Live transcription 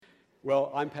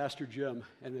Well, I'm Pastor Jim,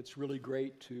 and it's really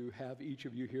great to have each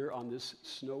of you here on this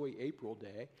snowy April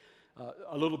day.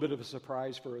 A little bit of a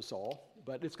surprise for us all,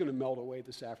 but it's going to melt away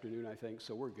this afternoon, I think,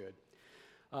 so we're good.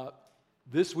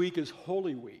 This week is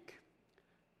Holy Week.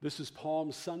 This is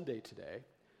Palm Sunday today,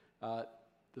 the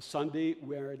Sunday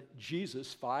where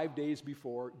Jesus, 5 days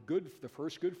before the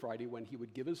first Good Friday, when he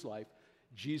would give his life,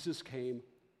 Jesus came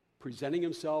presenting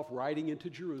himself, riding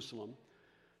into Jerusalem.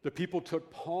 The people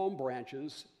took palm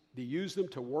branches. They used them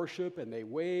to worship, and they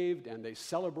waved, and they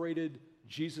celebrated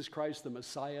Jesus Christ, the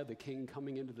Messiah, the King,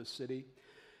 coming into the city.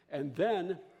 And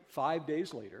then, 5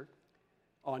 days later,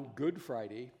 on Good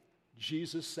Friday,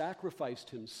 Jesus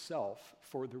sacrificed himself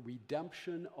for the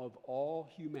redemption of all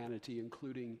humanity,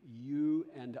 including you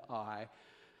and I.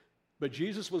 But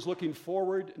Jesus was looking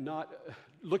toward not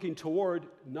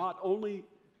only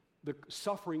the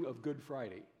suffering of Good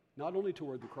Friday, not only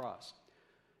toward the cross.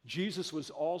 Jesus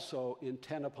was also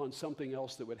intent upon something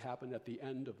else that would happen at the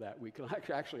end of that week,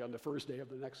 actually on the first day of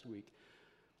the next week.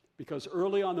 Because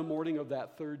early on the morning of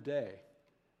that third day,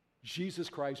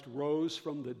 Jesus Christ rose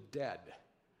from the dead,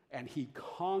 and he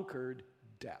conquered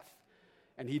death.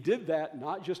 And he did that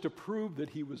not just to prove that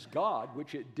he was God,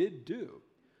 which it did do,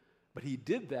 but he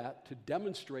did that to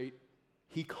demonstrate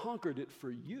he conquered it for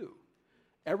you.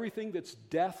 Everything that's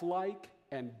death-like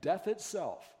and death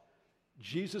itself,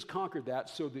 Jesus conquered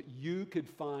that so that you could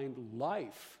find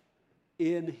life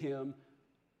in him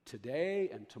today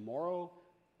and tomorrow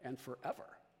and forever.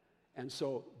 And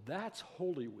so that's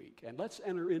Holy Week. And let's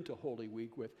enter into Holy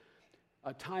Week with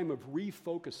a time of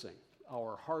refocusing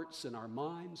our hearts and our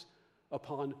minds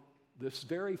upon this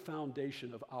very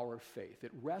foundation of our faith.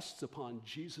 It rests upon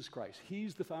Jesus Christ.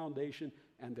 He's the foundation,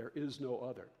 and there is no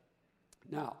other.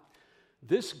 Now,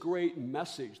 this great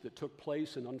message that took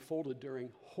place and unfolded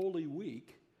during Holy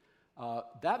Week,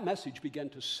 that message began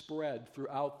to spread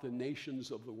throughout the nations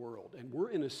of the world. And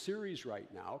we're in a series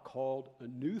right now called A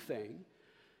New Thing.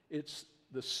 It's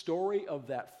the story of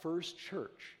that first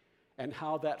church and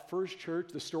how that first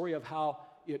church, the story of how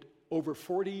it, over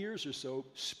 40 years or so,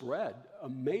 spread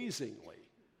amazingly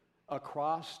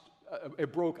across,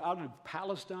 it broke out of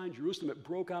Palestine, Jerusalem, it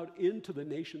broke out into the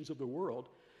nations of the world.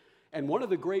 And one of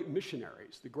the great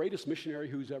missionaries, the greatest missionary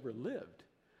who's ever lived,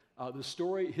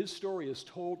 his story is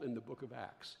told in the book of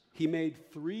Acts. He made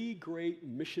 3 great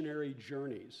missionary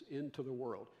journeys into the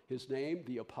world. His name,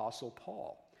 the Apostle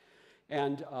Paul.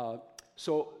 And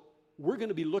so we're going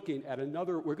to be looking at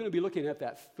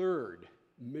that third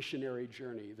missionary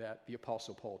journey that the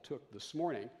Apostle Paul took this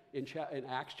morning in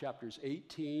Acts chapters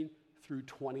 18 through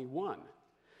 21.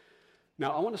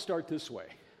 Now, I want to start this way.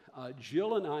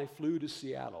 Jill and I flew to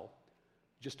Seattle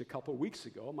just a couple weeks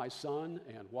ago. My son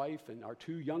and wife and our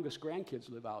 2 youngest grandkids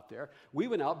live out there. We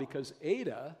went out because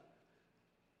Ada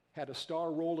had a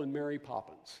star role in Mary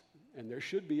Poppins. And there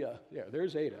should be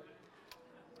there's Ada.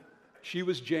 She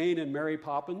was Jane in Mary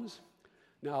Poppins.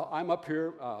 Now, I'm up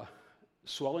here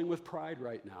swelling with pride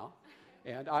right now.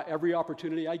 And every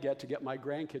opportunity I get to get my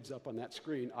grandkids up on that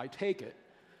screen, I take it.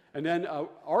 And then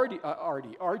Archie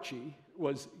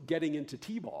was getting into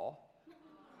T-ball.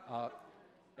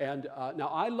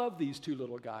 Now, I love these 2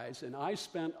 little guys, and I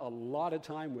spent a lot of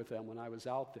time with them when I was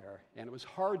out there, and it was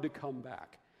hard to come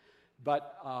back.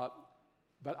 But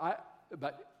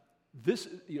this,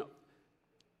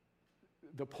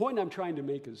 the point I'm trying to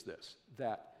make is this,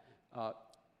 that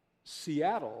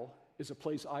Seattle is a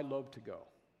place I love to go,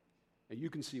 and you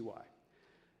can see why.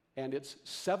 And it's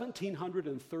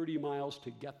 1,730 miles to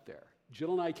get there.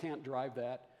 Jill and I can't drive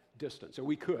that distance, or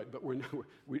we could, but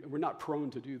we're not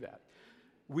prone to do that.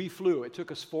 We flew. It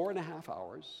took us 4.5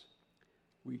 hours.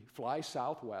 We fly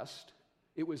southwest.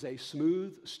 It was a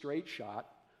smooth, straight shot,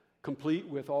 complete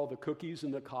with all the cookies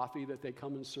and the coffee that they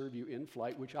come and serve you in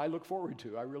flight, which I look forward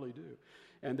to. I really do.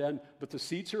 But the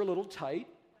seats are a little tight.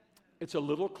 It's a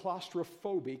little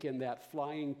claustrophobic in that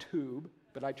flying tube,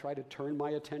 but I try to turn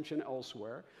my attention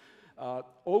elsewhere.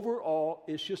 Overall,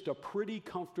 it's just a pretty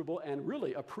comfortable and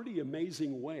really a pretty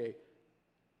amazing way,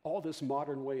 all this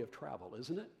modern way of travel,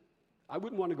 isn't it? I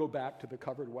wouldn't want to go back to the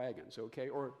covered wagons, okay,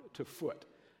 or to foot.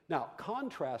 Now,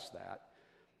 contrast that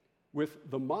with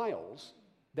the miles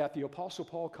that the Apostle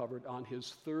Paul covered on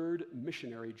his 3rd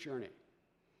missionary journey.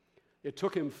 It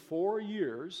took him 4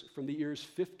 years, from the years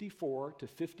 54 to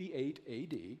 58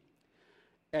 AD,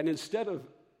 and instead of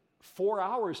 4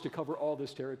 hours to cover all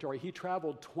this territory, he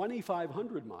traveled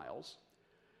 2,500 miles.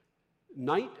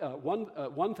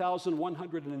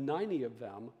 1,190 of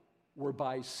them were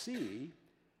by sea,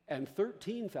 and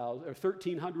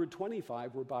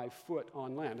 1,325 were by foot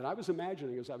on land. And I was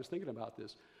imagining, as I was thinking about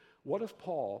this, what if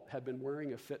Paul had been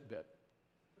wearing a Fitbit?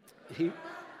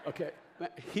 Okay,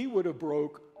 he would have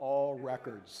broke all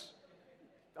records.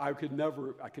 I could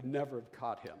never have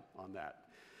caught him on that.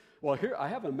 Well, here I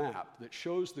have a map that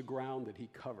shows the ground that he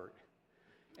covered.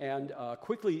 And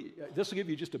quickly, this will give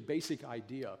you just a basic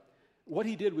idea. What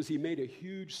he did was he made a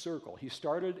huge circle. He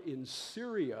started in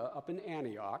Syria up in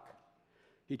Antioch.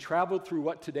 He traveled through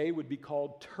what today would be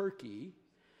called Turkey.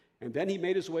 And then he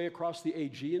made his way across the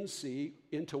Aegean Sea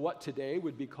into what today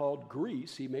would be called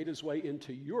Greece. He made his way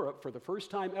into Europe. For the first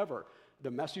time ever,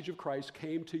 the message of Christ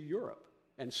came to Europe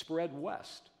and spread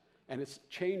west. And it's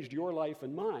changed your life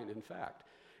and mine, in fact.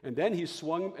 And then he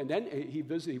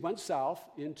he went south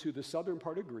into the southern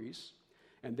part of Greece.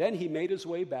 And then he made his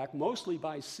way back, mostly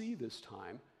by sea this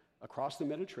time, across the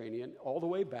Mediterranean, all the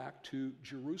way back to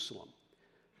Jerusalem.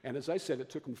 And as I said, it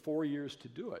took him 4 years to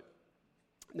do it.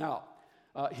 Now,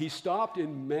 he stopped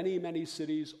in many, many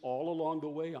cities all along the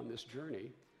way on this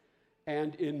journey.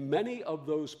 And in many of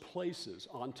those places,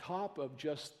 on top of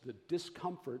just the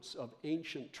discomforts of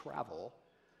ancient travel,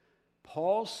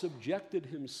 Paul subjected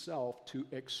himself to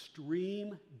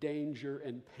extreme danger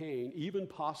and pain, even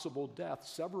possible death,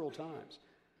 several times,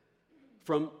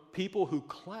 from people who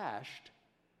clashed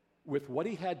with what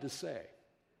he had to say.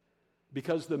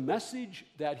 Because the message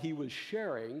that he was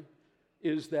sharing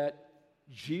is that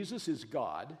Jesus is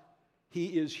God. He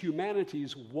is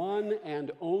humanity's one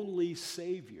and only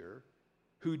Savior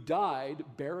who died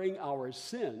bearing our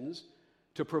sins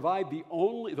to provide the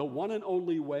one and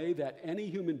only way that any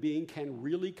human being can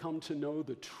really come to know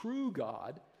the true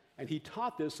God. And he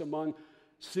taught this among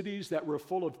cities that were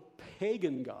full of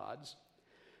pagan gods.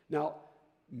 Now,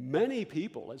 many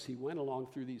people, as he went along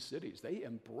through these cities, they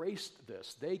embraced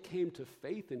this. They came to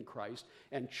faith in Christ,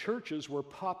 and churches were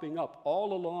popping up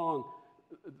all along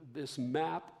this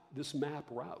map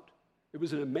route. It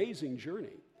was an amazing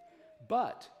journey.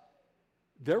 But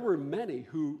there were many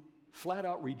who flat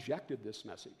out rejected this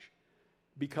message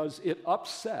because it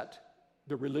upset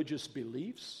the religious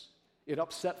beliefs, it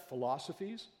upset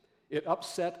philosophies, it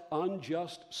upset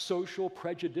unjust social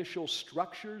prejudicial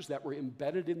structures that were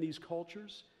embedded in these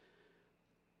cultures.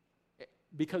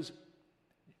 Because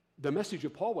the message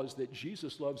of Paul was that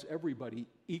Jesus loves everybody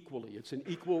equally. It's an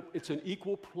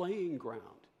equal playing ground.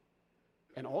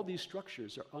 And all these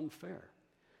structures are unfair.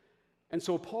 And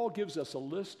so Paul gives us a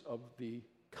list of the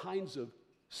kinds of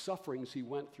sufferings he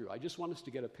went through. I just want us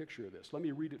to get a picture of this. Let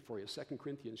me read it for you, 2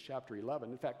 Corinthians chapter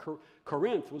 11. In fact,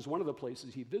 Corinth was one of the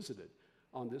places he visited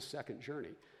on this second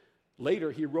journey. Later,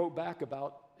 he wrote back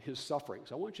about his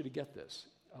sufferings. I want you to get this.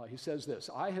 He says this,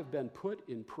 I have been put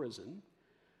in prison.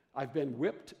 I've been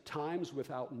whipped times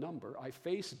without number. I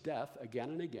faced death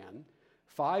again and again.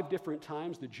 5 different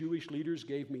times the Jewish leaders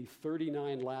gave me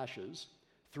 39 lashes.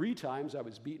 3 times I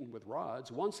was beaten with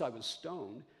rods. Once I was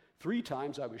stoned. 3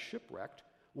 times I was shipwrecked.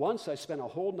 Once I spent a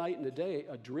whole night and a day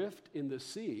adrift in the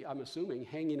sea, I'm assuming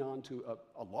hanging on to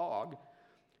a log.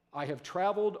 I have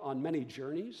traveled on many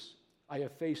journeys. I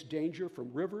have faced danger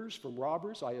from rivers, from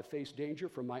robbers. I have faced danger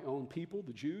from my own people,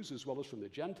 the Jews, as well as from the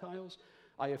Gentiles.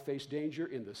 I have faced danger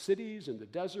in the cities, in the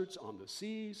deserts, on the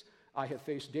seas. I have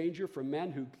faced danger from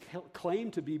men who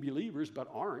claim to be believers but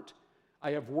aren't.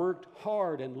 I have worked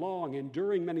hard and long,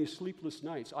 enduring many sleepless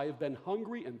nights. I have been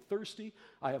hungry and thirsty.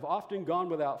 I have often gone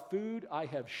without food. I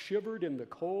have shivered in the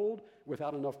cold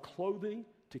without enough clothing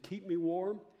to keep me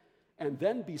warm. And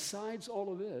then besides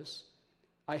all of this,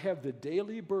 I have the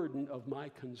daily burden of my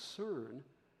concern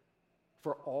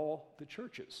for all the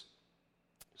churches.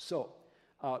 So,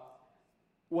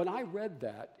 when I read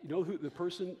that, you know who the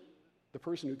person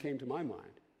who came to my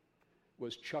mind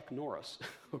was Chuck Norris,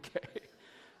 okay?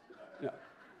 Now,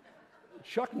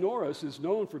 Chuck Norris is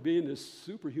known for being this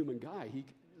superhuman guy.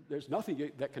 There's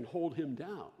nothing that can hold him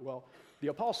down. Well, the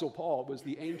Apostle Paul was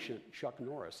the ancient Chuck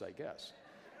Norris, I guess.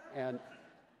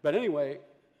 But anyway,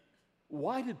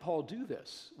 why did Paul do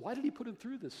this? Why did he put him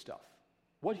through this stuff?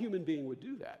 What human being would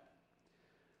do that?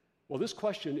 Well, this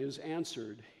question is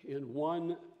answered in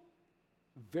one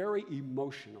very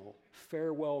emotional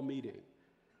farewell meeting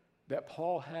that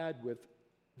Paul had with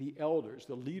the elders,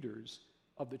 the leaders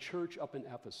of the church up in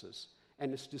Ephesus.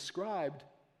 And it's described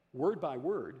word by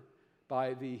word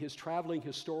by his traveling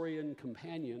historian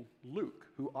companion, Luke,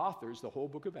 who authors the whole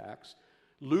book of Acts.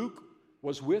 Luke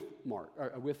was with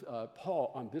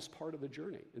Paul on this part of the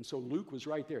journey. And so Luke was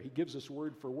right there. He gives us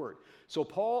word for word. So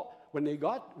Paul, when they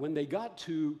got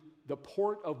to the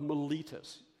port of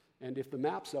Miletus, and if the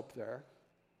map's up there,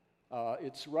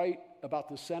 it's right about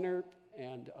the center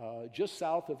and just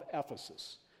south of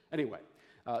Ephesus. Anyway,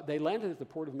 they landed at the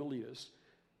port of Miletus.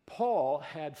 Paul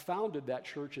had founded that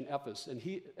church in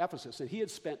Ephesus, and he had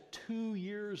spent 2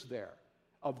 years there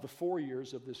of the 4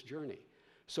 years of this journey.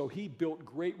 So he built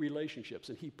great relationships,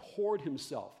 and he poured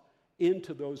himself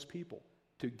into those people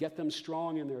to get them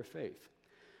strong in their faith.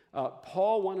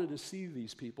 Paul wanted to see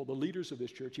these people, the leaders of this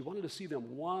church, he wanted to see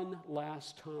them one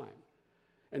last time.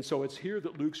 And so it's here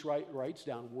that Luke writes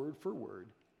down word for word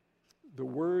the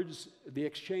words, the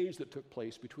exchange that took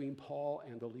place between Paul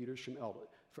and the leaders from Elder.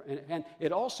 And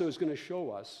it also is going to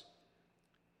show us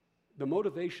the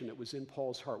motivation that was in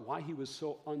Paul's heart, why he was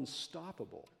so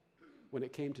unstoppable when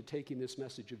it came to taking this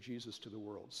message of Jesus to the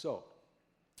world. So,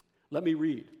 let me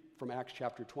read from Acts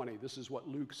chapter 20. This is what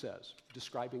Luke says,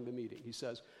 describing the meeting. He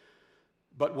says,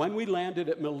 "But when we landed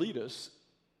at Miletus,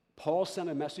 Paul sent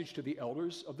a message to the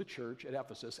elders of the church at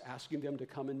Ephesus, asking them to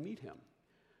come and meet him.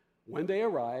 When they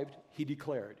arrived, he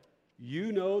declared,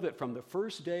 'You know that from the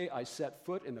first day I set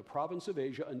foot in the province of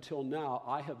Asia until now,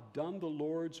 I have done the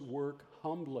Lord's work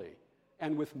humbly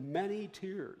and with many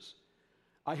tears.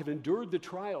 I have endured the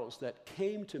trials that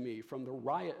came to me from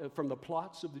the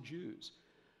plots of the Jews.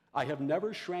 I have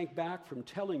never shrank back from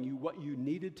telling you what you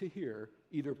needed to hear,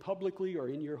 either publicly or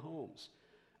in your homes.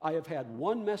 I have had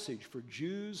one message for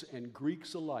Jews and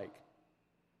Greeks alike,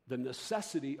 the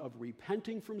necessity of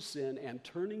repenting from sin and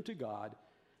turning to God,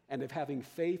 and of having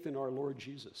faith in our Lord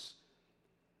Jesus.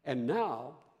 And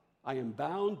now I am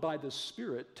bound by the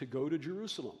Spirit to go to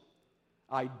Jerusalem.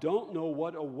 I don't know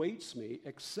what awaits me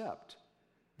except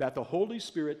that the Holy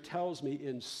Spirit tells me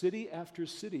in city after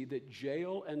city that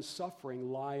jail and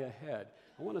suffering lie ahead.'"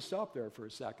 I want to stop there for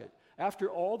a second. After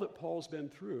all that Paul's been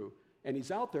through, and he's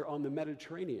out there on the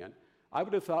Mediterranean, I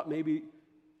would have thought maybe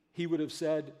he would have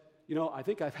said, I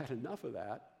think I've had enough of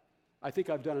that. I think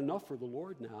I've done enough for the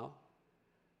Lord now.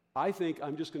 I think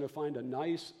I'm just going to find a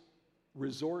nice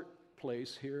resort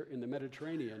place here in the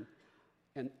Mediterranean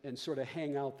and sort of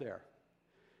hang out there.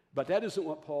 But that isn't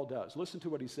what Paul does. Listen to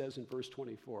what he says in verse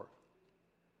 24.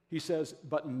 He says,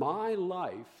 "But my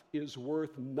life is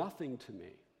worth nothing to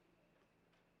me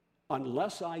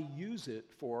unless I use it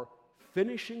for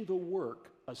finishing the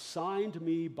work assigned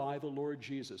me by the Lord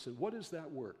Jesus." And what is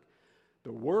that work?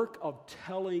 The work of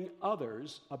telling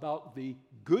others about the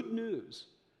good news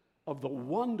of the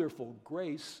wonderful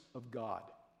grace of God.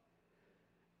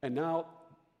 And now,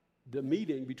 the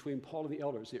meeting between Paul and the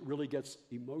elders, it really gets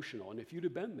emotional. And if you'd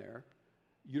have been there,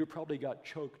 you'd have probably got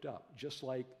choked up, just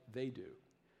like they do.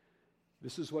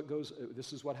 This is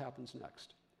what happens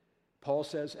next. Paul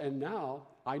says, "And now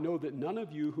I know that none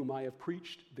of you whom I have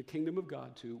preached the kingdom of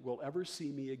God to will ever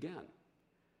see me again.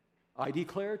 I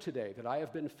declare today that I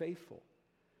have been faithful.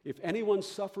 If anyone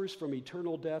suffers from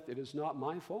eternal death, it is not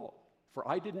my fault, for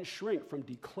I didn't shrink from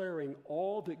declaring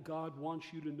all that God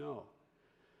wants you to know."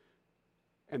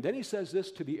 And then he says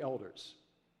this to the elders.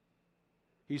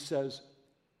 He says,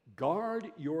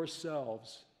 "Guard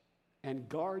yourselves and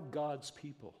guard God's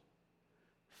people.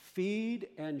 Feed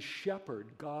and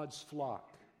shepherd God's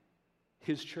flock,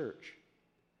 his church."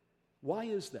 Why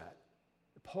is that?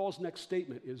 Paul's next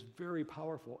statement is very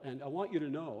powerful, and I want you to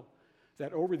know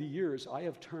that over the years, I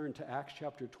have turned to Acts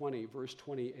chapter 20, verse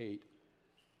 28,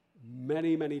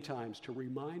 many, many times to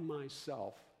remind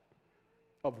myself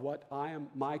of what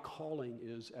my calling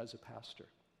is as a pastor.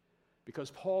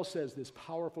 Because Paul says this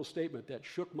powerful statement that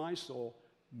shook my soul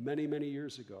many, many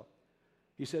years ago.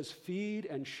 He says, "Feed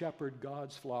and shepherd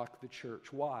God's flock, the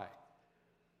church." Why?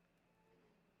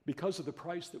 Because of the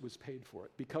price that was paid for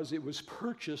it. Because it was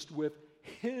purchased with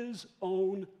his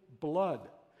own blood.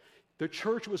 The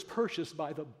church was purchased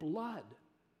by the blood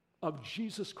of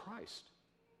Jesus Christ.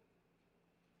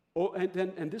 Oh,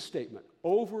 and this statement,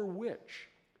 "over which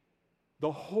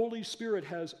the Holy Spirit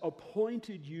has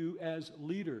appointed you as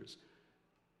leaders."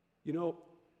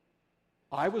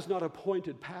 I was not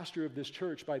appointed pastor of this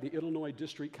church by the Illinois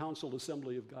District Council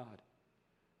Assembly of God.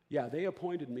 Yeah, they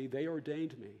appointed me, they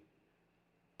ordained me.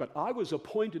 But I was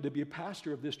appointed to be a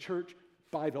pastor of this church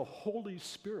by the Holy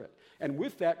Spirit. And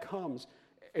with that comes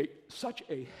such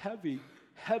a heavy,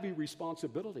 heavy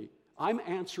responsibility. I'm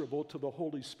answerable to the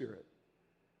Holy Spirit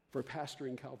for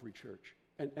pastoring Calvary Church.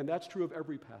 And that's true of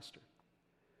every pastor.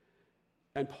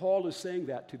 And Paul is saying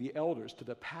that to the elders, to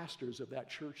the pastors of that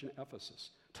church in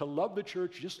Ephesus, to love the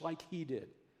church just like he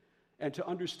did, and to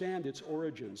understand its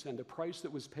origins and the price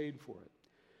that was paid for it.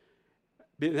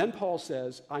 But then Paul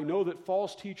says, "I know that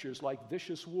false teachers like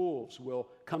vicious wolves will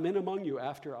come in among you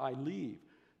after I leave,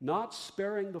 not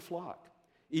sparing the flock.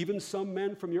 Even some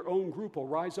men from your own group will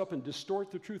rise up and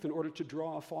distort the truth in order to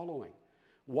draw a following.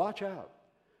 Watch out.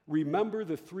 Remember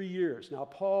the 3 years." Now,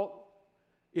 Paul,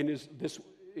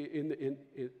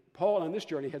 Paul on this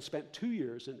journey had spent 2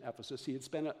 years in Ephesus. He had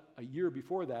spent a year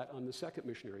before that on the second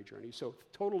missionary journey. So,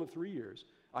 total of 3 years.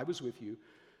 I was with you.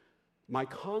 my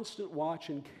constant watch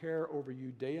and care over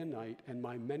you day and night, and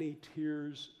my many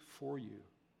tears for you.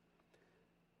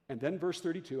 And then verse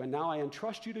 32, and now I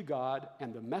entrust you to God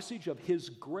and the message of his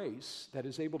grace that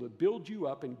is able to build you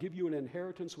up and give you an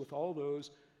inheritance with all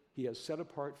those he has set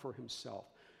apart for himself.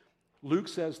 Luke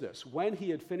says this, when he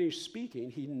had finished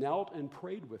speaking, he knelt and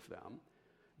prayed with them.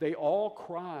 They all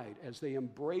cried as they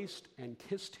embraced and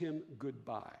kissed him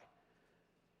goodbye.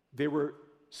 They were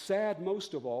sad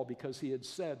most of all because he had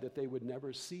said that they would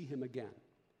never see him again.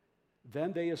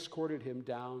 Then they escorted him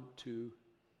down to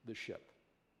the ship.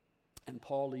 And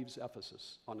Paul leaves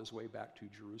Ephesus on his way back to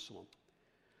Jerusalem.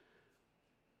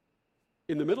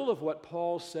 In the middle of what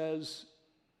Paul says,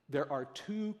 there are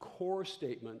two core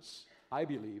statements, I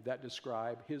believe, that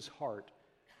describe his heart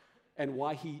and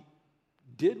why he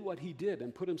did what he did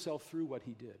and put himself through what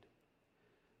he did.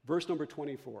 Verse number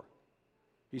 24,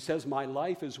 he says, my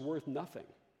life is worth nothing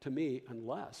to me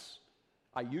unless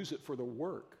I use it for the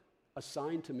work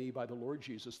assigned to me by the Lord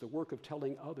Jesus, the work of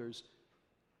telling others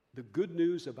the good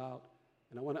news about,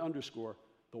 and I want to underscore,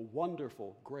 the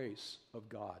wonderful grace of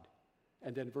God.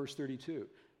 And then verse 32,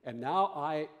 and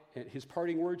now his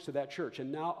parting words to that church,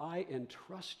 and now I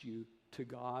entrust you to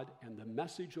God and the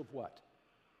message of what?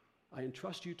 I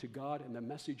entrust you to God and the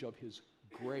message of his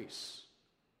grace.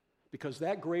 Because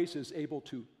that grace is able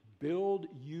to build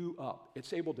you up.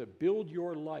 It's able to build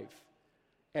your life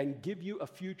and give you a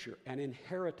future, an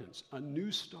inheritance, a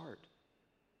new start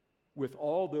with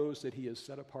all those that he has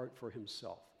set apart for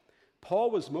himself.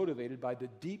 Paul was motivated by the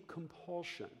deep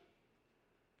compulsion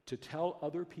to tell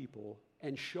other people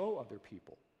and show other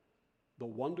people the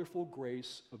wonderful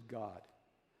grace of God,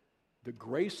 the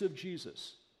grace of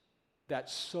Jesus that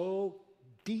so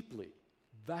deeply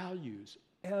values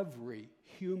every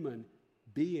human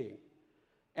being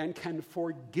and can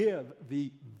forgive the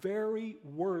very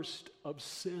worst of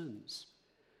sins,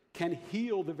 can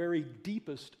heal the very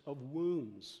deepest of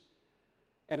wounds,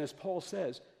 and as Paul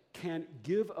says, can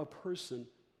give a person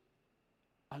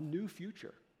a new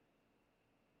future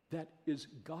that is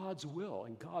God's will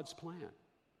and God's plan.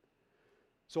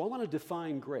 So I want to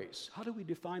define grace. How do we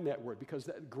define that word? Because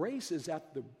grace is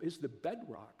the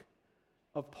bedrock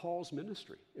of Paul's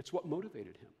ministry. It's what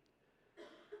motivated him.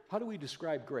 How do we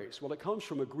describe grace? Well, it comes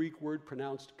from a Greek word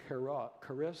pronounced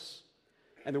charis,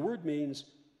 and the word means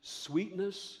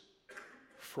sweetness,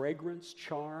 fragrance,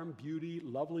 charm, beauty,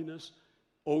 loveliness,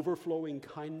 overflowing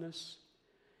kindness.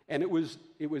 And it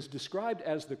was described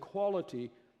as the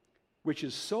quality which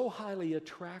is so highly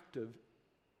attractive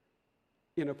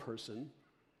in a person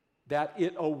that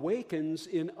it awakens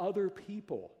in other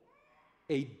people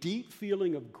a deep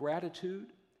feeling of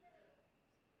gratitude,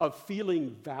 of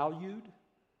feeling valued,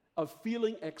 of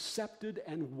feeling accepted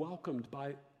and welcomed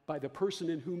by the person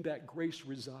in whom that grace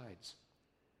resides.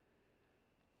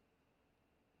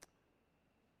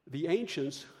 The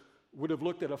ancients would have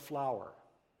looked at a flower,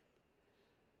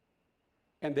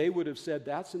 and they would have said,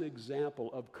 that's an example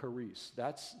of charis.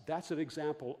 That's an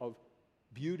example of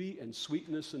beauty and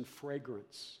sweetness and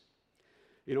fragrance.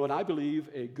 You know, and I believe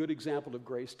a good example of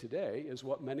grace today is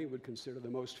what many would consider the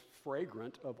most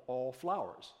fragrant of all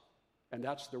flowers, and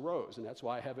that's the rose. And that's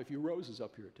why I have a few roses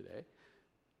up here today.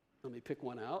 Let me pick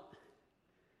one out.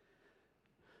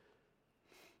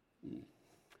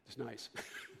 It's nice.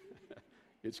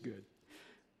 It's good.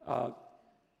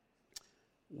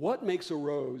 What makes a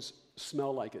rose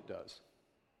smell like it does?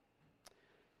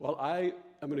 Well, I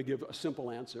am going to give a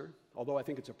simple answer, although I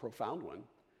think it's a profound one.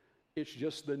 It's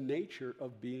just the nature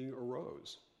of being a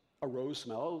rose. A rose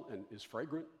smells and is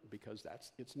fragrant because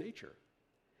that's its nature.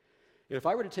 If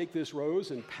I were to take this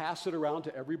rose and pass it around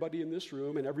to everybody in this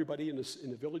room and everybody in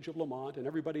the village of Lamont and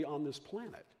everybody on this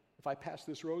planet, if I pass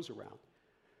this rose around,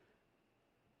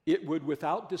 it would,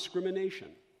 without discrimination,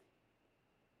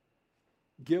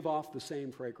 give off the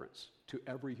same fragrance to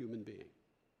every human being.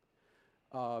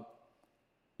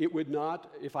 It would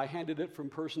not, if I handed it from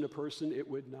person to person, it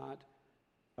would not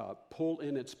pull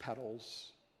in its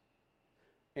petals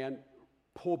and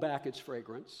pull back its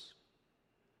fragrance,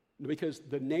 because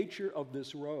the nature of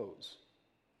this rose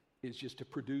is just to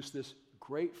produce this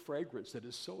great fragrance that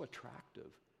is so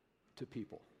attractive to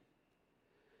people.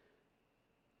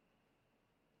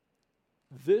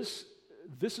 This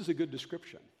is a good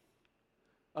description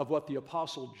of what the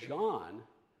Apostle John,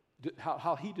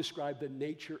 how he described the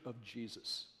nature of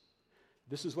Jesus.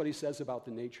 This is what he says about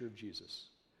the nature of Jesus.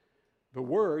 The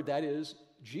Word, that is,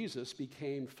 Jesus,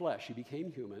 became flesh. He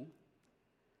became human,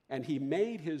 and he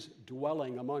made his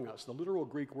dwelling among us. The literal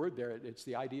Greek word there, it's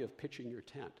the idea of pitching your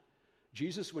tent.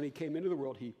 Jesus, when he came into the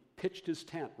world, he pitched his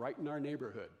tent right in our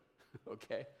neighborhood,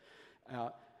 okay,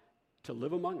 to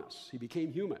live among us. He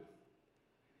became human.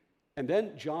 And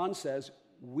then John says,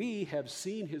 we have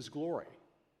seen his glory,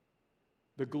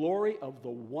 the glory of the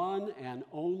one and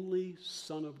only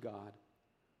Son of God,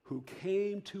 who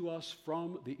came to us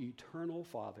from the eternal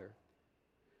Father.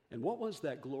 And what was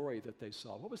that glory that they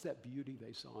saw? What was that beauty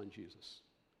they saw in Jesus?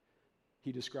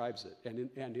 He describes it.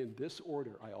 And in this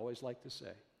order, I always like to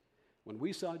say, when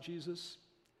we saw Jesus,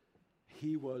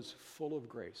 he was full of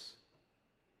grace.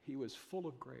 He was full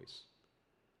of grace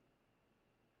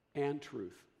and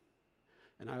truth.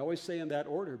 And I always say in that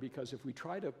order because if we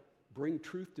try to bring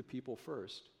truth to people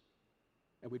first,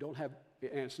 and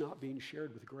it's not being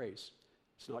shared with grace,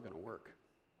 it's not going to work.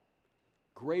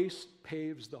 Grace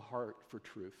paves the heart for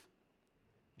truth.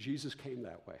 Jesus came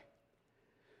that way.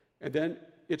 And then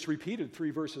it's repeated 3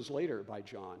 verses later by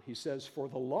John. He says, for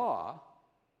the law,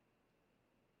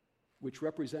 which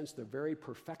represents the very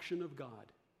perfection of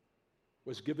God,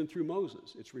 was given through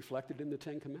Moses. It's reflected in the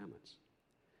 10 Commandments.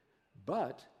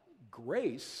 But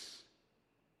grace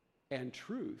and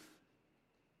truth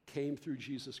came through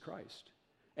Jesus Christ.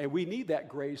 And we need that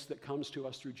grace that comes to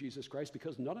us through Jesus Christ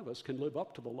because none of us can live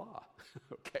up to the law.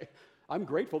 Okay? I'm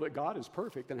grateful that God is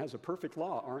perfect and has a perfect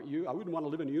law, aren't you? I wouldn't want to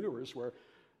live in a universe where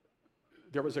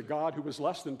there was a God who was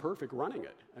less than perfect running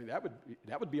it. I mean,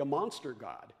 that would be a monster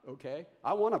God, okay?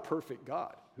 I want a perfect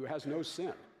God who has no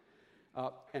sin.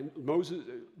 And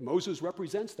Moses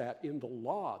represents that in the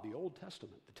law, the Old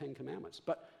Testament, the 10 Commandments.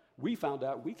 But we found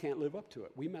out we can't live up to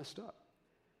it. We messed up.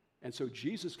 And so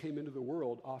Jesus came into the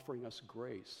world offering us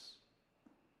grace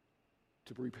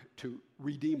to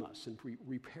redeem us and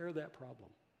repair that problem.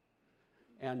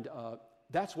 And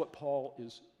that's what Paul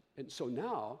is. And so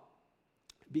now,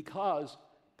 because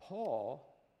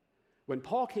when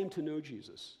Paul came to know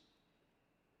Jesus,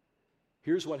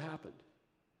 here's what happened.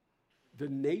 The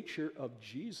nature of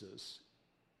Jesus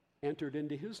entered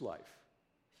into his life.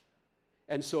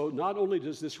 And so not only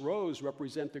does this rose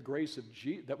represent the grace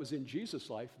that was in Jesus'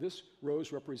 life, this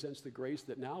rose represents the grace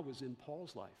that now was in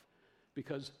Paul's life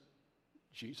because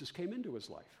Jesus came into his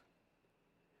life.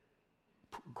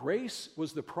 Grace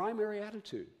was the primary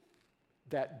attitude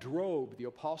that drove the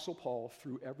Apostle Paul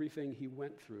through everything he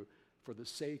went through for the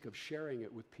sake of sharing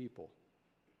it with people.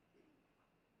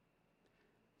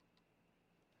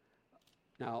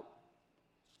 Now,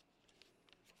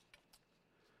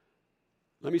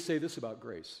 let me say this about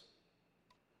grace.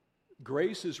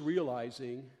 Grace is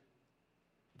realizing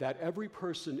that every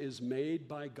person is made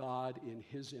by God in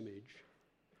his image.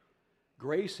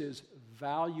 Grace is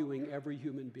valuing every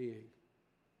human being.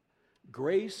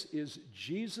 Grace is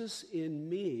Jesus in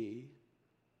me,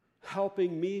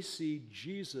 helping me see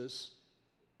Jesus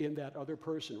in that other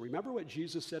person. Remember what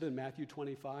Jesus said in Matthew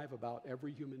 25 about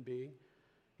every human being?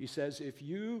 He says, if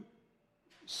you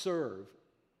serve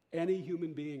any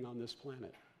human being on this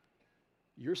planet,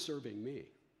 you're serving me.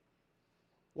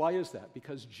 Why is that?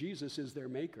 Because Jesus is their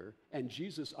maker, and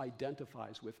Jesus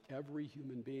identifies with every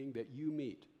human being that you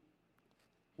meet,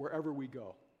 wherever we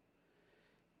go.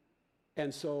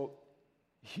 And so,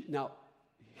 now,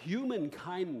 human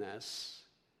kindness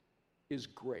is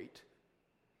great,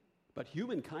 but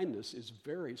human kindness is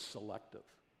very selective.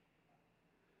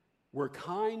 We're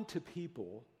kind to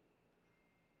people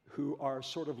who are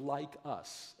sort of like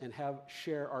us and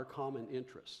share our common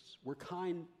interests. We're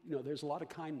kind, there's a lot of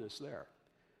kindness there.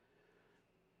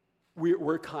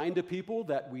 We're kind to people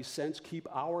that we sense keep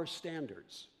our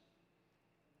standards.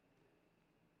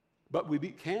 But we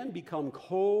can become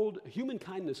cold. Human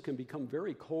kindness can become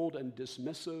very cold and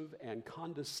dismissive and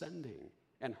condescending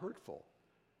and hurtful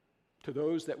to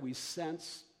those that we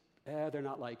sense, they're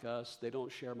not like us, they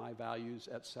don't share my values,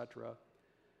 etc.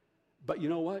 But you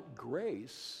know what?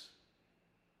 Grace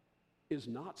is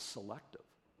not selective,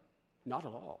 not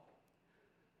at all.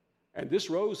 And this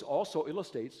rose also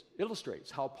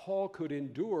illustrates how Paul could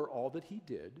endure all that he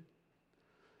did.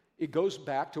 It goes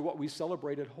back to what we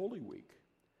celebrated Holy Week.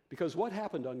 Because what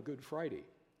happened on Good Friday?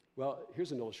 Well,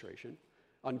 here's an illustration.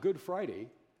 On Good Friday,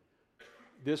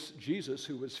 this Jesus,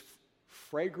 who was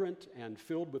fragrant and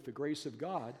filled with the grace of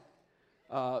God,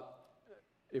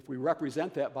 if we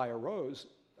represent that by a rose,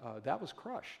 that was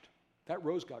crushed. That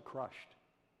rose got crushed.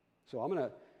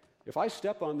 So if I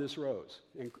step on this rose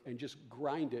and just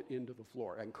grind it into the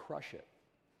floor and crush it,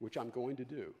 which I'm going to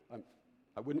do,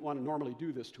 I wouldn't want to normally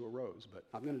do this to a rose, but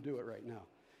I'm going to do it right now.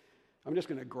 I'm just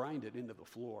going to grind it into the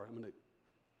floor. I'm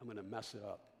going to mess it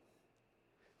up.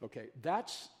 Okay,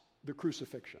 that's the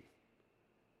crucifixion.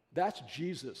 That's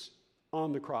Jesus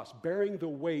on the cross, bearing the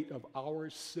weight of our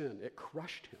sin. It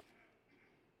crushed him.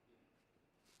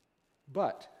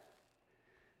 But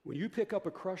when you pick up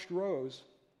a crushed rose,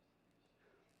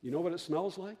 you know what it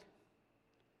smells like?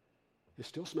 It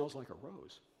still smells like a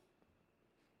rose.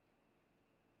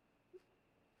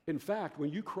 In fact, when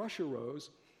you crush a rose,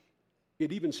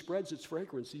 it even spreads its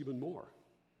fragrance even more.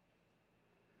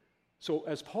 So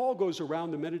as Paul goes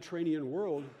around the Mediterranean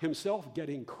world, himself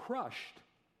getting crushed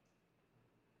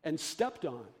and stepped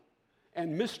on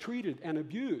and mistreated and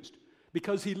abused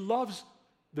because he loves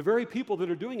the very people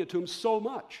that are doing it to him so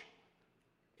much,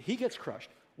 he gets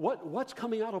crushed. What's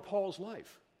coming out of Paul's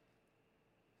life?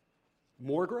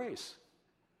 More grace.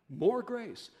 More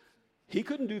grace. He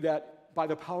couldn't do that by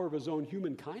the power of his own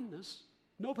human kindness.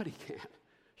 Nobody can.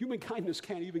 Human kindness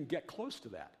can't even get close to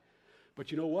that.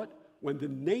 But you know what? When the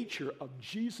nature of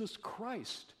Jesus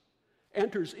Christ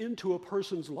enters into a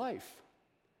person's life,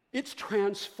 it's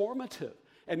transformative.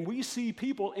 And we see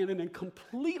people in a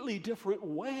completely different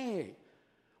way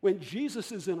when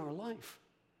Jesus is in our life.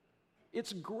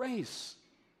 It's grace.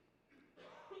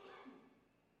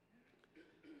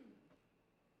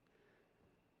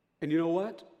 And you know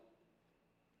what?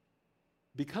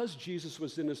 Because Jesus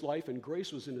was in his life and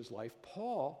grace was in his life,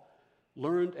 Paul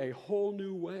learned a whole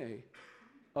new way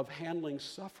of handling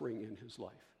suffering in his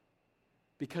life.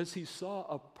 Because he saw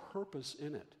a purpose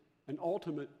in it, an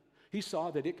ultimate. He saw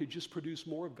that it could just produce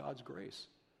more of God's grace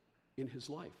in his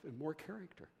life and more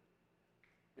character.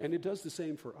 And it does the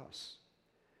same for us.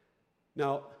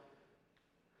 Now,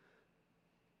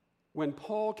 when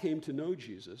Paul came to know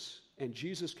Jesus, and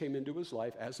Jesus came into his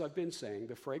life, as I've been saying,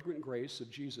 the fragrant grace of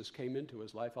Jesus came into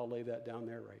his life. I'll lay that down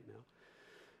there right now.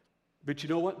 But you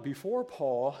know what? Before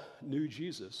Paul knew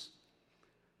Jesus,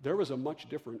 there was a much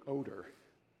different odor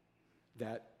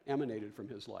that emanated from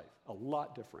his life, a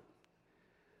lot different.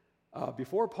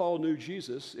 Before Paul knew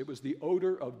Jesus, it was the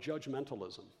odor of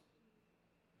judgmentalism.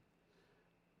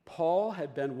 Paul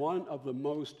had been one of the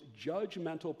most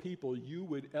judgmental people you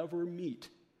would ever meet.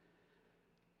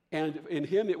 And in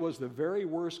him, it was the very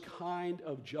worst kind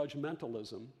of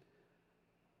judgmentalism.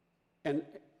 And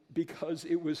because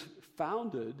it was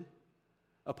founded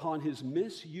upon his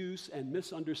misuse and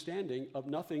misunderstanding of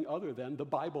nothing other than the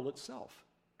Bible itself.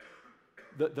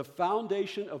 The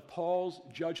foundation of Paul's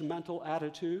judgmental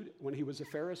attitude when he was a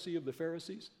Pharisee of the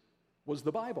Pharisees was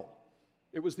the Bible.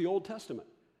 It was the Old Testament.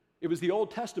 It was the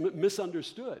Old Testament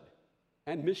misunderstood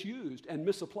and misused and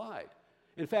misapplied.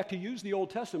 In fact, he used the Old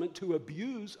Testament to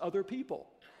abuse other people.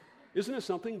 Isn't it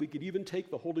something we could even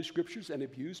take the Holy Scriptures and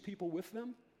abuse people with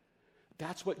them?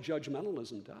 That's what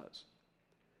judgmentalism does.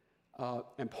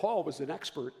 And Paul was an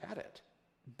expert at it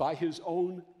by his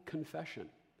own confession.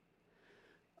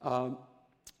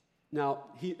 Now,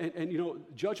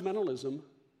 judgmentalism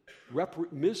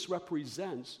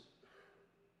misrepresents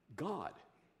God,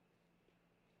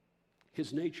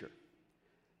 his nature.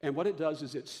 And what it does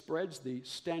is it spreads the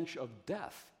stench of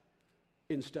death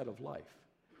instead of life.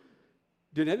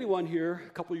 Did anyone here a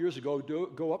couple years ago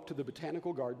go up to the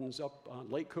Botanical Gardens up on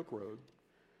Lake Cook Road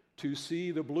to see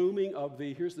the blooming of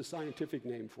here's the scientific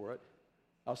name for it,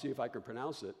 I'll see if I can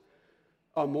pronounce it,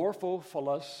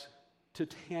 Amorphophallus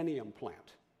titanium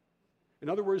plant. In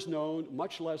other words, known,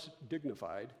 much less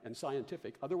dignified and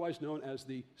scientific, otherwise known as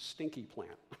the stinky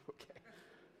plant.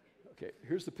 Okay,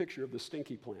 here's the picture of the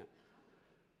stinky plant.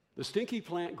 The stinky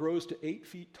plant grows to 8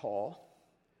 feet tall,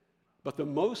 but the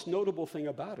most notable thing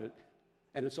about it,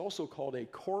 and it's also called a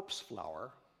corpse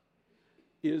flower,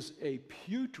 is a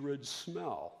putrid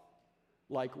smell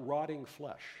like rotting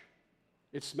flesh.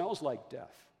 It smells like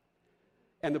death.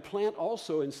 And the plant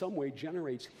also in some way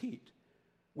generates heat,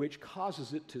 which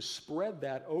causes it to spread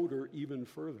that odor even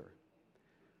further.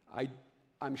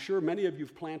 I'm sure many of you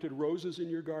have planted roses in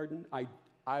your garden.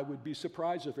 I would be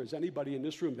surprised if there's anybody in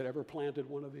this room that ever planted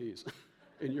one of these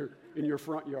in your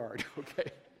front yard, okay?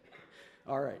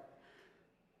 All right.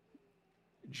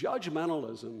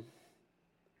 Judgmentalism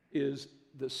is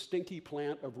the stinky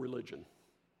plant of religion.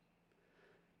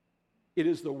 It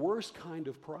is the worst kind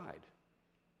of pride.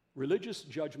 Religious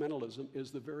judgmentalism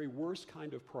is the very worst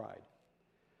kind of pride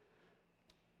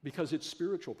because it's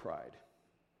spiritual pride.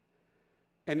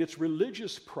 And it's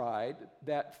religious pride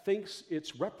that thinks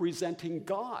it's representing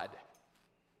God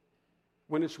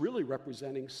when it's really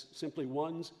representing simply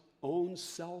one's own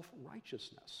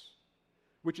self-righteousness,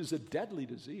 which is a deadly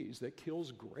disease that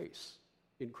kills grace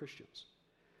in Christians.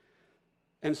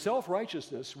 And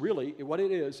self-righteousness, really, what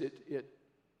it is,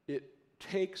 it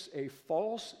takes a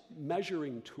false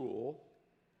measuring tool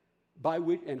by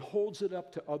which and holds it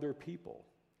up to other people.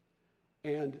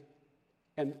 And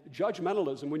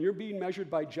judgmentalism, when you're being measured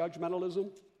by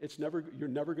judgmentalism, you're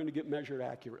never going to get measured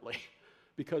accurately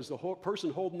because the whole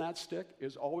person holding that stick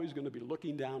is always going to be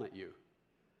looking down at you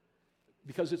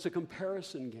because it's a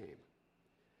comparison game.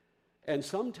 And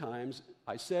sometimes,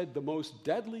 I said, the most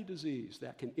deadly disease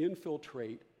that can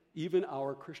infiltrate even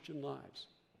our Christian lives,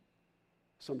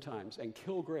 sometimes and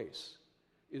kill grace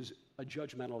is a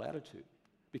judgmental attitude.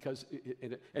 Because,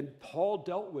 and Paul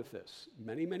dealt with this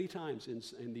many, many times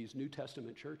in these New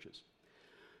Testament churches.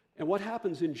 And what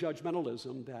happens in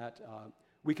judgmentalism that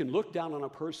we can look down on a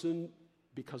person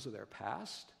because of their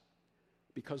past,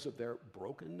 because of their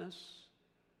brokenness,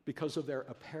 because of their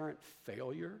apparent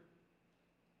failure,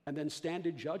 and then stand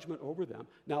in judgment over them.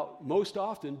 Now, most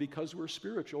often, because we're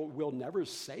spiritual, we'll never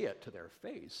say it to their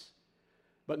face.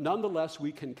 But nonetheless,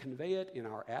 we can convey it in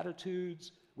our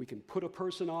attitudes. We can put a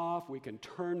person off. We can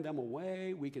turn them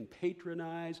away. We can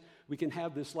patronize. We can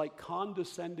have this like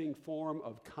condescending form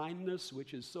of kindness,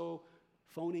 which is so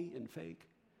phony and fake,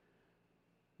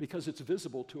 because it's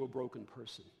visible to a broken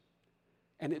person.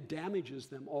 And it damages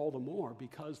them all the more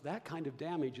because that kind of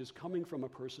damage is coming from a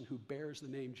person who bears the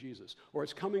name Jesus, or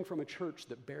it's coming from a church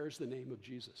that bears the name of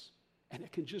Jesus. And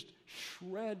it can just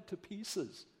shred to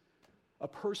pieces a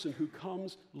person who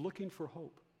comes looking for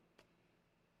hope.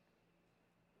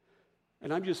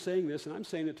 And I'm just saying this, and I'm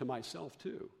saying it to myself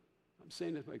too. I'm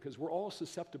saying it because we're all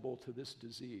susceptible to this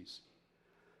disease.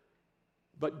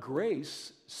 But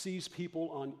grace sees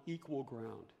people on equal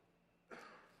ground.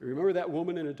 Remember that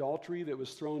woman in adultery that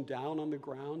was thrown down on the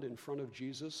ground in front of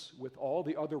Jesus with all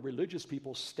the other religious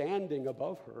people standing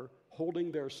above her,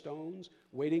 holding their stones,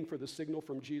 waiting for the signal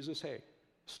from Jesus, hey,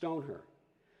 stone her.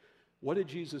 What did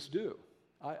Jesus do?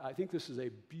 I think this is a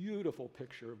beautiful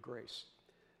picture of grace.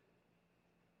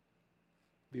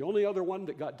 The only other one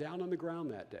that got down on the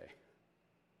ground that day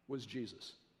was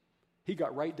Jesus. He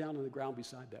got right down on the ground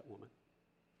beside that woman,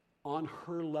 on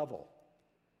her level.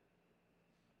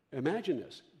 Imagine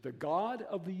this, the God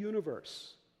of the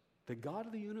universe,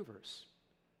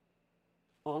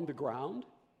 on the ground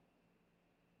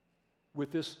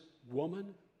with this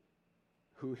woman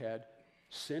who had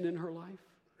sin in her life,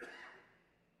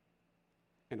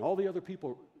 and all the other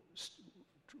people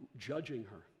judging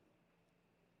her,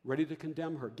 ready to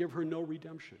condemn her, give her no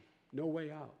redemption, no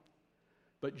way out.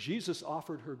 But Jesus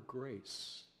offered her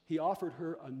grace. He offered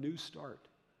her a new start.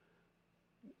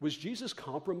 Was Jesus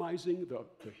compromising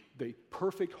the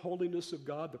perfect holiness of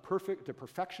God, the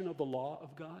perfection of the law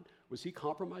of God? Was he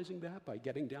compromising that by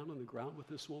getting down on the ground with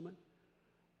this woman?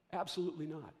 Absolutely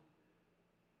not.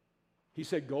 He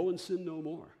said, go and sin no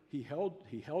more. He held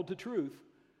to truth,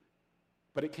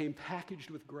 but it came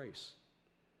packaged with grace.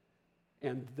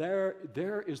 And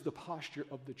there is the posture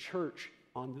of the church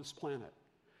on this planet.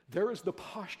 There is the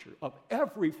posture of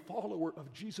every follower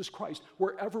of Jesus Christ,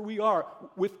 wherever we are,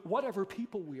 with whatever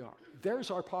people we are. There's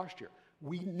our posture.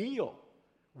 We kneel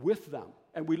with them,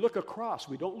 and we look across.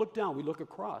 We don't look down, we look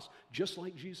across, just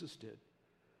like Jesus did.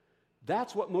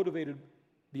 That's what motivated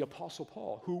the Apostle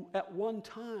Paul, who at one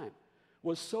time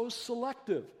was so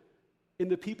selective in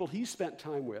the people he spent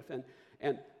time with,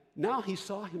 and now he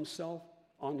saw himself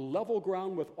on level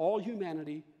ground with all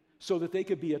humanity, so that they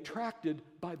could be attracted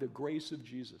by the grace of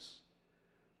Jesus.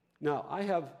 Now, I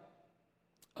have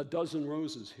a dozen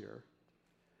roses here,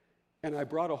 and I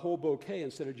brought a whole bouquet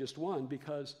instead of just one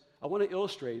because I want to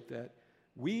illustrate that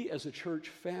we as a church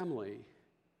family,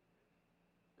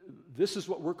 this is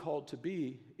what we're called to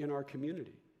be in our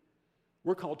community.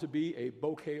 We're called to be a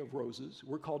bouquet of roses.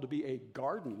 We're called to be a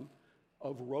garden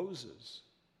of roses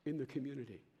in the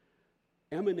community,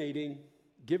 emanating,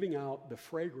 giving out the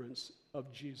fragrance of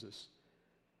Jesus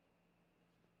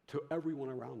to everyone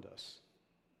around us.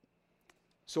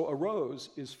 So a rose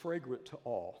is fragrant to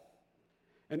all.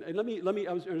 And let me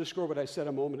underscore what I said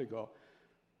a moment ago,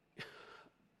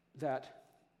 that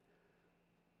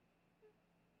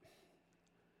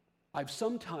I've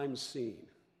sometimes seen,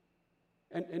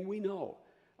 and we know,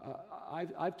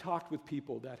 I've talked with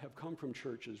people that have come from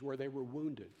churches where they were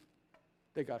wounded.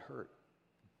 They got hurt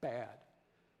bad.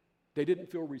 They didn't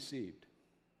feel received.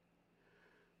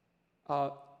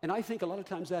 And I think a lot of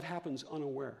times that happens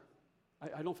unaware.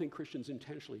 I don't think Christians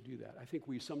intentionally do that. I think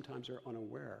we sometimes are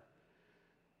unaware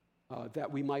that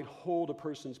we might hold a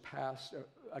person's past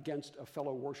against a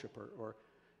fellow worshiper,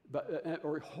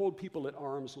 or hold people at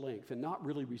arm's length and not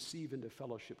really receive into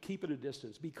fellowship. Keep at a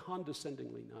distance. Be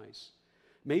condescendingly nice.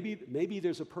 Maybe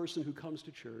there's a person who comes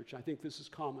to church, I think this is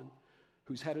common,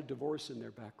 who's had a divorce in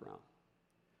their background.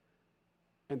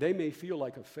 And they may feel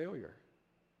like a failure.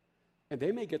 And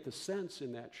they may get the sense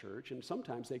in that church, and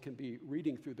sometimes they can be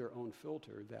reading through their own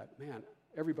filter that, man,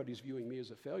 everybody's viewing me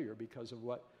as a failure because of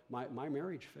what my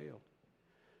marriage failed.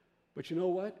 But you know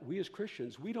what? We as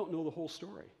Christians, we don't know the whole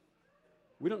story.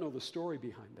 We don't know the story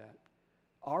behind that.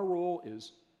 Our role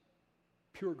is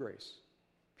pure grace.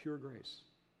 Pure grace.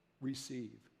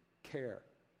 Receive, care,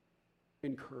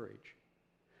 encourage.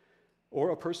 Or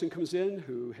a person comes in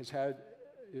who has had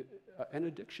an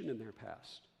addiction in their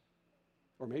past,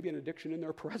 or maybe an addiction in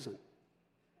their present.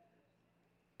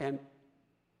 And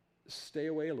stay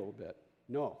away a little bit.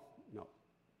 No.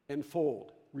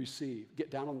 Enfold, receive,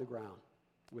 get down on the ground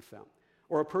with them.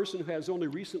 Or a person who has only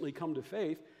recently come to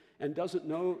faith and doesn't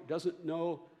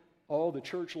know all the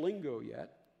church lingo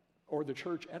yet, or the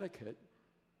church etiquette,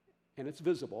 and it's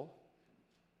visible.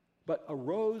 But a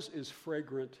rose is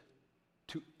fragrant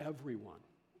to everyone.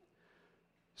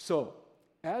 So,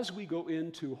 as we go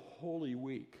into Holy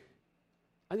Week,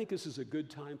 I think this is a good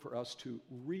time for us to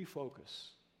refocus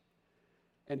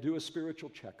and do a spiritual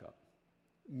checkup.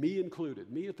 Me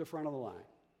included, me at the front of the line.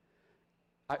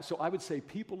 So I would say,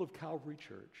 people of Calvary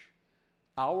Church,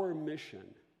 our mission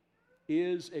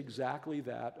is exactly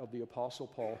that of the Apostle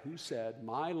Paul, who said,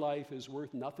 "My life is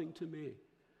worth nothing to me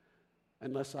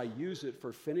unless I use it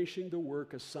for finishing the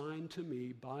work assigned to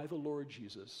me by the Lord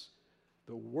Jesus,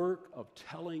 the work of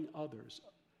telling others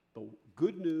the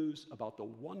good news about the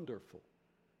wonderful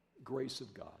grace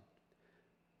of God."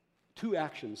 2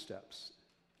 action steps.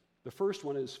 The first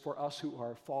one is for us who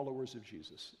are followers of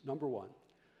Jesus. Number 1,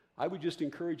 I would just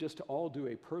encourage us to all do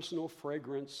a personal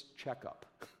fragrance checkup,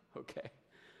 okay?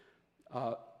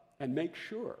 And make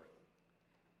sure,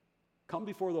 come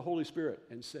before the Holy Spirit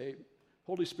and say,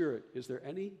 "Holy Spirit, is there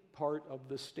any part of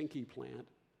the stinky plant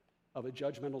of a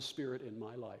judgmental spirit in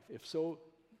my life? If so,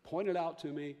 point it out to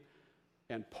me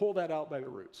and pull that out by the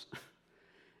roots.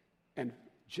 And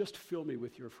just fill me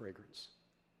with your fragrance."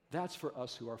 That's for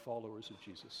us who are followers of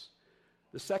Jesus.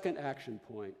 The second action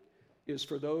point is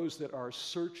for those that are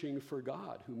searching for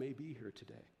God, who may be here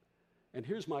today. And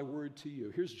here's my word to you.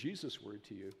 Here's Jesus' word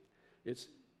to you. It's,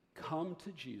 come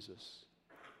to Jesus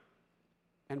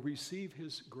and receive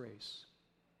his grace.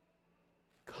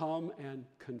 Come and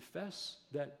confess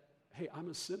that, hey, I'm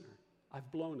a sinner.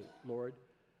 I've blown it, Lord.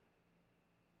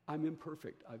 I'm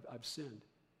imperfect. I've sinned.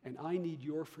 And I need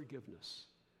your forgiveness.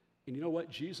 And you know what?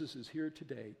 Jesus is here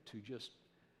today to just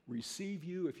receive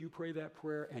you if you pray that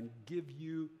prayer and give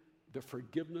you the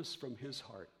forgiveness from his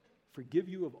heart. Forgive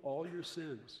you of all your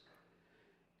sins.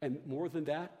 And more than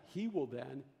that, he will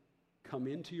then come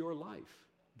into your life,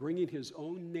 bringing his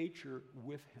own nature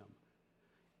with him.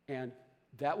 And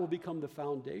that will become the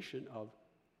foundation of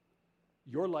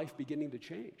your life beginning to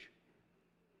change.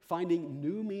 Finding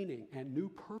new meaning and new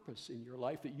purpose in your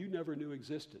life that you never knew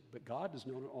existed, but God has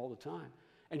known it all the time.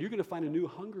 And you're going to find a new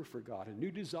hunger for God, a new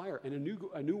desire, and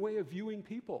a new way of viewing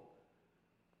people,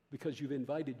 because you've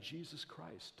invited Jesus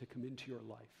Christ to come into your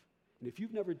life. And if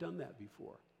you've never done that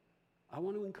before, I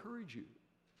want to encourage you.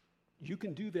 You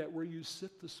can do that where you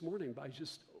sit this morning by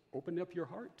just opening up your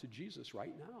heart to Jesus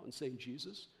right now and saying,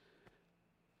 "Jesus,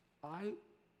 I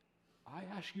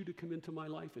ask you to come into my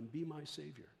life and be my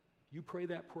Savior." You pray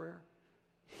that prayer,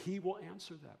 he will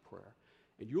answer that prayer.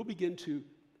 And you'll begin to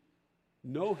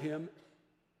know him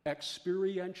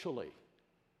experientially.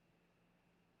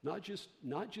 Not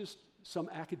just some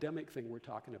academic thing we're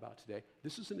talking about today.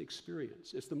 This is an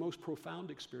experience. It's the most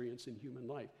profound experience in human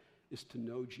life, is to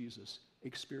know Jesus,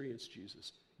 experience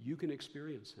Jesus. You can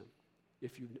experience him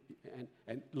if you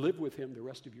and live with him the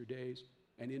rest of your days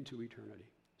and into eternity.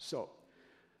 So,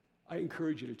 I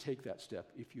encourage you to take that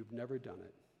step if you've never done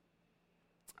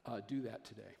it. Do that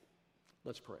today.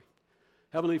 Let's pray.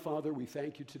 Heavenly Father, we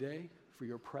thank you today for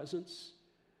your presence.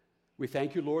 We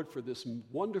thank you, Lord, for this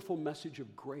wonderful message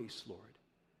of grace, Lord.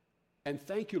 And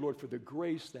thank you, Lord, for the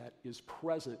grace that is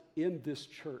present in this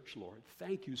church, Lord.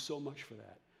 Thank you so much for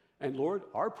that. And Lord,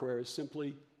 our prayer is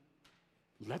simply,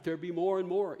 let there be more and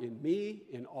more in me,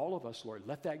 in all of us, Lord.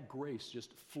 Let that grace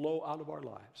just flow out of our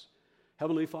lives.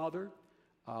 Heavenly Father,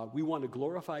 we want to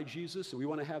glorify Jesus, and we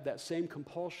want to have that same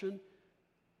compulsion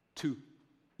to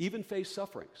even face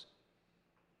sufferings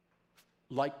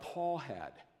like Paul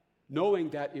had, knowing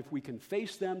that if we can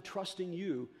face them, trusting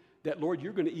you, that, Lord,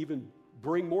 you're going to even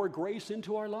bring more grace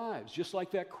into our lives, just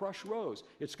like that crushed rose.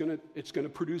 It's going to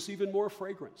produce even more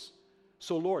fragrance.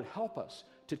 So, Lord, help us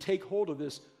to take hold of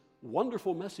this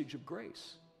wonderful message of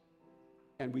grace.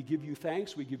 And we give you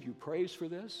thanks, we give you praise for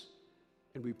this,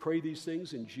 and we pray these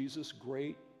things in Jesus'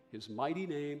 great, his mighty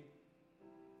name.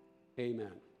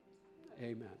 Amen.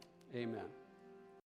 Amen. Amen.